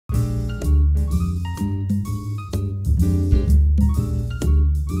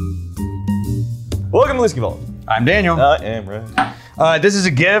Welcome to Whiskey Vault. I'm Daniel. I am Ray. This is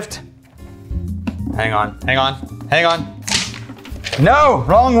a gift. Hang on. No,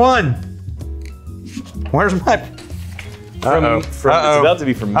 wrong one. Where's my... It's about to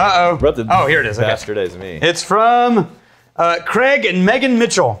be from... Oh, here it is. Okay. Bastardize me. It's from Craig and Megan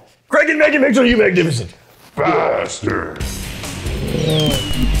Mitchell. Craig and Megan Mitchell, you magnificent bastard.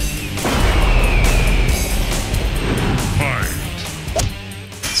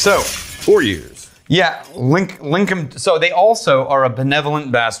 So, 4 years. yeah, Linkum. So they also are a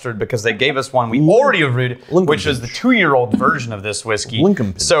benevolent bastard because they gave us one we already reviewed, which is the 2-year-old version of this whiskey.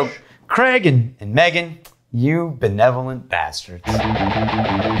 Linkumpinch. So, Craig and Megan, you benevolent bastards.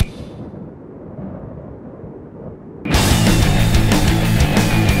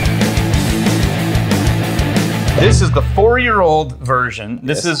 This is the 4-year-old version.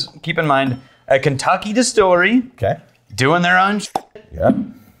 This is, keep in mind, a Kentucky distillery. Okay. Doing their own shit. Yeah.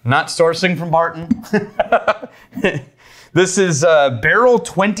 Not sourcing from Barton. This is barrel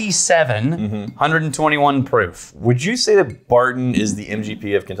 27, 121 proof. Would you say that Barton is the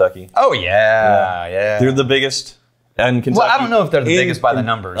MGP of Kentucky? Oh, yeah. They're the biggest in Kentucky. Well, I don't know if they're the biggest by the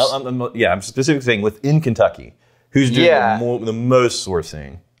numbers. I'm specifically saying within Kentucky. Who's doing the most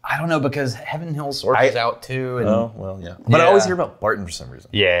sourcing? I don't know because Heaven Hill sources out too. And oh, well, yeah. But I always hear about Barton for some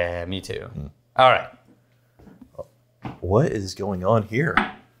reason. Yeah, me too. All right. What is going on here?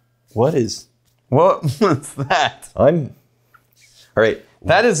 What's that? All right.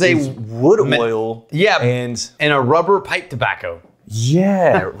 That is a wood oil. Yeah, and a rubber pipe tobacco.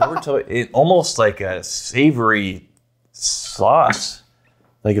 Yeah, almost like a savory sauce,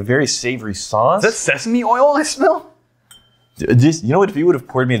 like a very savory sauce. Is that sesame oil I smell? This, you know what? If you would have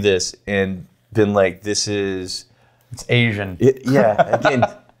poured me this and been like, "This is," it's Asian. Again.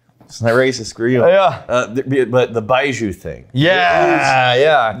 It's not racist, screw you. Yeah. But the Baiju thing.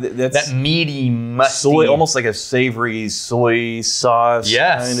 Yeah. That's that meaty, musty. Soy, almost like a savory soy sauce.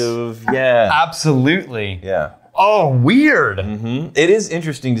 Yes. Kind of, yeah. Absolutely. Yeah. Oh, weird. It is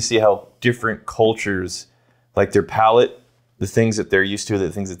interesting to see how different cultures, like their palate, the things that they're used to, the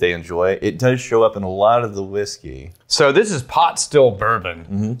things that they enjoy, it does show up in a lot of the whiskey. So this is pot still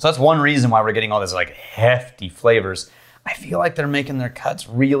bourbon. So that's one reason why we're getting all this like hefty flavors. I feel like they're making their cuts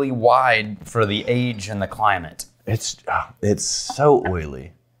really wide for the age and the climate. It's so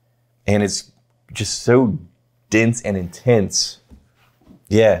oily, and it's just so dense and intense.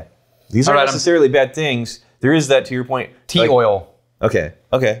 Yeah, these aren't necessarily bad things. There is that, to your point. Tea oil. Okay.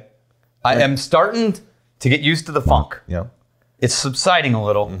 I am starting to get used to the funk. Yeah. It's subsiding a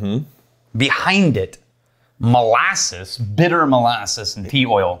little. Behind it, molasses, bitter molasses and tea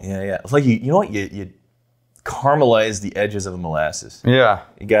oil. Yeah. It's like you know what you caramelize the edges of the molasses. Yeah.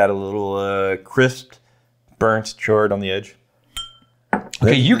 You got a little crisp, burnt, charred on the edge.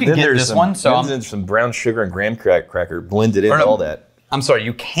 Okay, you can get this one. So there's some brown sugar and graham cracker blended in, all that. I'm sorry,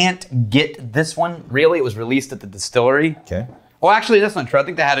 you can't get this one. Really, it was released at the distillery. Okay. Well, actually, that's not true. I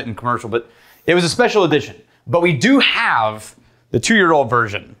think they had it in commercial, but it was a special edition. But we do have the 2-year-old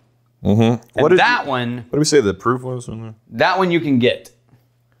version. And what did we say the proof was? That one you can get.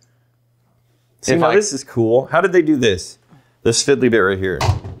 See, this is cool. How did they do this? This fiddly bit right here.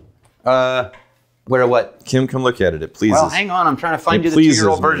 Where what? Kim, come look at it. It pleases. Well, hang on. I'm trying to find you the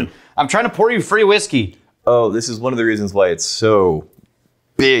 2-year-old version. I'm trying to pour you free whiskey. Oh, this is one of the reasons why it's so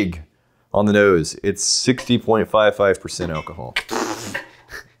big on the nose. It's 60.55% alcohol.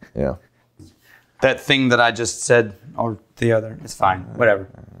 Yeah. That thing that I just said, or the other. It's fine. Whatever.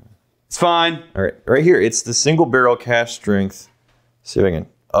 It's fine. All right. Right here. It's the single barrel cask strength. See if I can.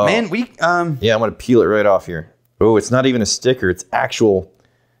 Oh. Man, yeah, I'm gonna peel it right off here. Oh, it's not even a sticker. It's actual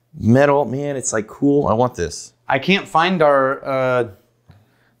metal. Man, it's like cool. I want this. I can't find our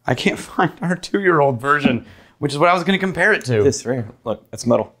 2-year-old version, which is what I was gonna compare it to. This right here. Look, that's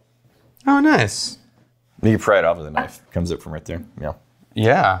metal. Oh, nice. You can pry it off with a knife. Comes up from right there. Yeah.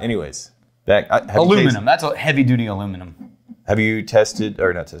 Yeah. Anyways, back. Aluminum. That's a heavy-duty aluminum. Have you tasted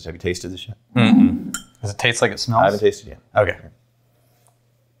this yet? Does it taste like it smells? I haven't tasted yet. Okay.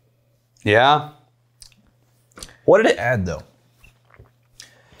 Yeah. What did it add, though?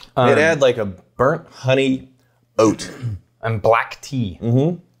 It had like a burnt honey oat. And black tea.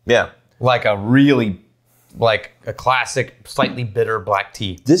 Yeah. Like a classic, slightly bitter black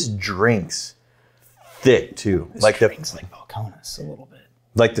tea. This drink's thick, too. This drinks like Balcones a little bit.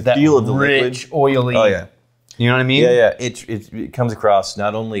 Like the feel of the rich, liquid. oily. Oh, yeah. You know what I mean? Yeah. It comes across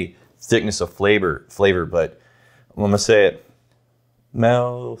not only thickness of flavor, but I'm going to say it.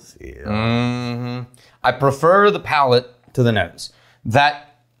 Mouthfeel. I prefer the palate to the nose.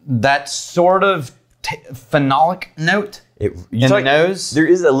 That sort of phenolic note in the nose. There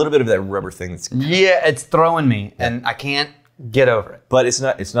is a little bit of that rubber thing that's it's throwing me, and I can't get over it. But it's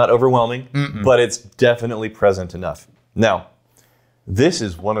not overwhelming, but it's definitely present enough. Now, this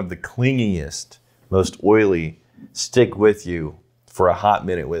is one of the clingiest, most oily, stick with you for a hot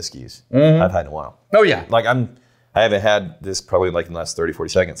minute whiskeys I've had in a while. Oh yeah. Like I haven't had this probably like in the last 30, 40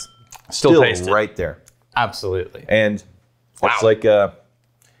 seconds. Still taste it. Right there. Absolutely. And it's like,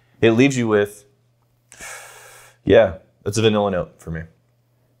 it leaves you with, it's a vanilla note for me.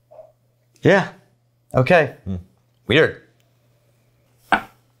 Yeah. Okay. Weird.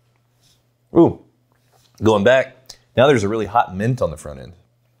 Ooh. Going back, now there's a really hot mint on the front end.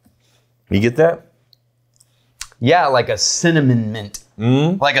 You get that? Yeah, like a cinnamon mint.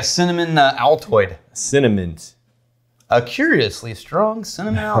 Like a cinnamon Altoid. Cinnamon. A curiously strong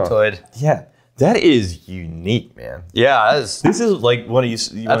cinnamon Altoid. Yeah. That is unique, man. Yeah, this is like one of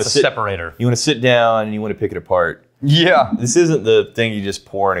you want to sit, separator. You want to sit down and you want to pick it apart. Yeah. This isn't the thing you just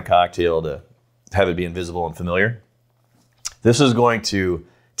pour in a cocktail to have it be invisible and familiar. This is going to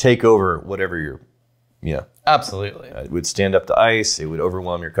take over whatever you're, Absolutely. It would stand up to ice. It would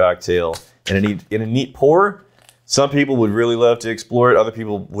overwhelm your cocktail. In a neat pour, some people would really love to explore it. Other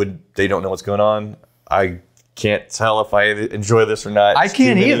people they don't know what's going on. I can't tell if I enjoy this or not. I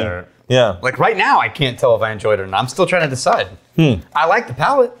can't either. Yeah. Like right now, I can't tell if I enjoyed it or not. I'm still trying to decide. I like the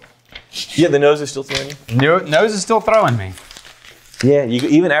palate. Yeah, the nose is still throwing you? Nose is still throwing me. Yeah,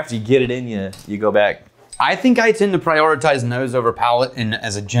 even after you get it in you go back. I think I tend to prioritize nose over palate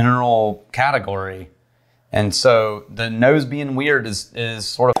as a general category. And so the nose being weird is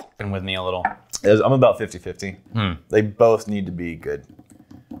sort of f***ing with me a little. I'm about 50-50. They both need to be good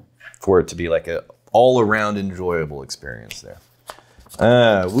for it to be like a all-around enjoyable experience there.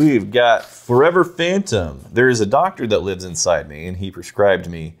 We've got Forever Phantom. There is a doctor that lives inside me, and he prescribed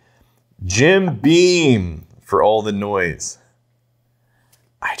me Jim Beam for all the noise.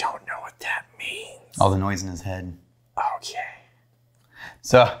 I don't know what that means. All the noise in his head. Okay.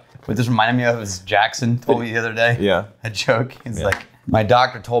 So, what this reminded me of is Jackson told me the other day. Yeah. A joke. He's like, my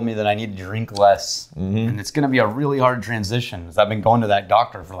doctor told me that I need to drink less. And it's going to be a really hard transition because I've been going to that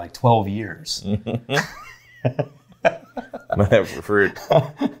doctor for like 12 years.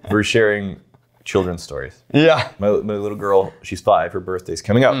 for sharing children's stories. Yeah. My little girl, she's 5. Her birthday's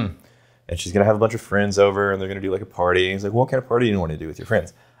coming up. And she's going to have a bunch of friends over, and they're going to do like a party. And he's like, what kind of party do you want to do with your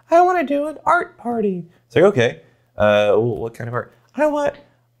friends? I want to do an art party. It's like, okay. What kind of art? I want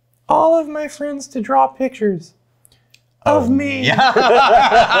all of my friends to draw pictures of me. Yeah.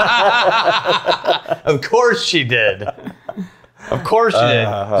 Of course she did. Of course she did.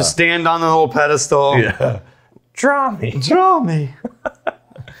 Just stand on the little pedestal. Yeah. Draw me. Draw me.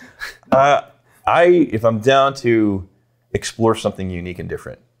 If I'm down to explore something unique and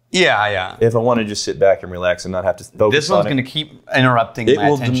different. Yeah. If I want to just sit back and relax and not have to focus on it. This one's going to keep interrupting my attention. It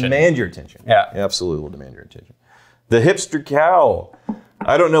will demand your attention. Yeah. It absolutely will demand your attention. The Hipster Cow.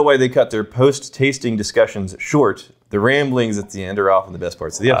 I don't know why they cut their post-tasting discussions short. The ramblings at the end are often the best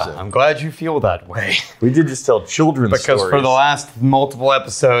parts of the episode. I'm glad you feel that way. We did just tell children's stories. Because for the last multiple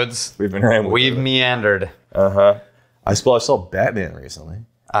episodes, we've been rambling. We've meandered. I saw Batman recently.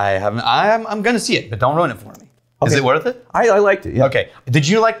 I haven't. I'm going to see it, but don't ruin it for me. Okay. Is it worth it? I liked it, yeah. Okay. Did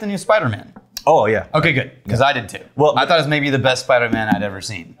you like the new Spider-Man? Oh, yeah. Okay, good. Because I did too. Well, I thought it was maybe the best Spider-Man I'd ever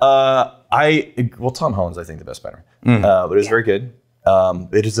seen. Tom Holland's, I think, the best Spider-Man. But it was very good.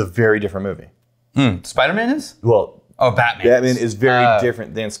 It is a very different movie. Spider-Man is? Well, Batman. Batman is very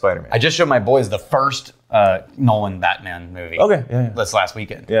different than Spider-Man. I just showed my boys the first Nolan Batman movie. Okay, yeah. This last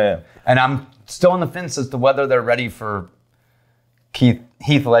weekend. Yeah. And I'm still on the fence as to whether they're ready for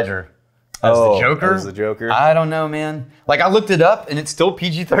Heath Ledger as the Joker. As the Joker? I don't know, man. Like, I looked it up, and it's still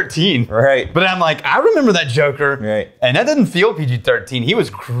PG-13. Right. But I'm like, I remember that Joker. Right. And that didn't feel PG-13. He was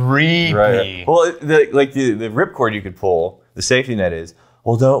creepy. Right. Well, the ripcord you could pull, the safety net is,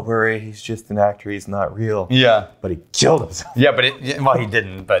 well, don't worry, he's just an actor, he's not real. Yeah. But he killed himself. Yeah, but he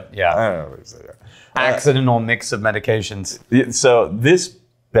didn't, but yeah. I don't know what to say. Accidental mix of medications. So this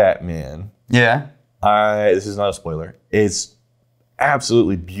Batman, this is not a spoiler, is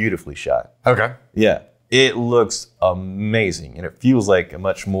absolutely beautifully shot. Okay. Yeah. It looks amazing, and it feels like a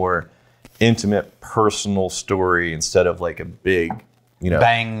much more intimate, personal story instead of like a big,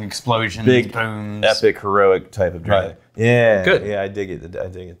 bang, explosions, big, booms, epic, heroic type of drama. Right. Yeah. Good. Yeah, I dig it.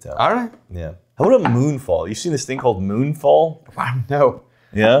 Though. All right. Yeah. How about Moonfall? You seen this thing called Moonfall? No.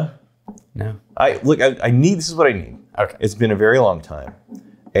 Yeah? No. This is what I need. Okay. It's been a very long time.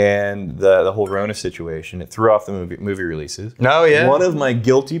 And the whole Rona situation, it threw off the movie releases. No, yeah. One of my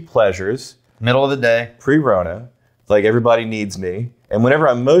guilty pleasures. Middle of the day. Pre-Rona. Like, everybody needs me. And whenever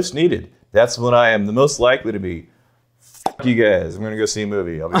I'm most needed, that's when I am the most likely to be you guys. I'm going to go see a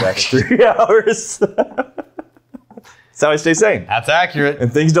movie. I'll be back in 3 hours. That's how I stay sane. That's accurate.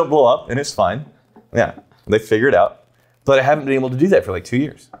 And things don't blow up, and it's fine. Yeah, they figure it out. But I haven't been able to do that for like 2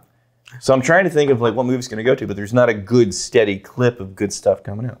 years. So I'm trying to think of like what movie's going to go to, but there's not a good steady clip of good stuff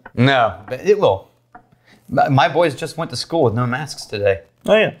coming out. No, but it will. My boys just went to school with no masks today.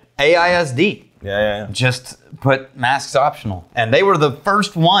 Oh yeah. AISD. Yeah. Just put masks optional. And they were the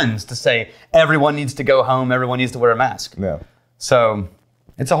first ones to say everyone needs to go home, everyone needs to wear a mask. Yeah. So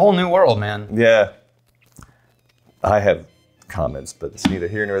it's a whole new world, man. Yeah. I have comments, but it's neither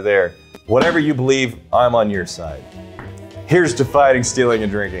here nor there. Whatever you believe, I'm on your side. Here's to fighting, stealing,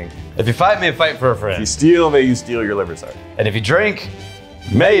 and drinking. If you fight me, fight for a friend. If you steal, may you steal your liver's heart. And if you drink,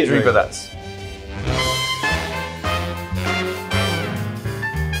 may you drink with us.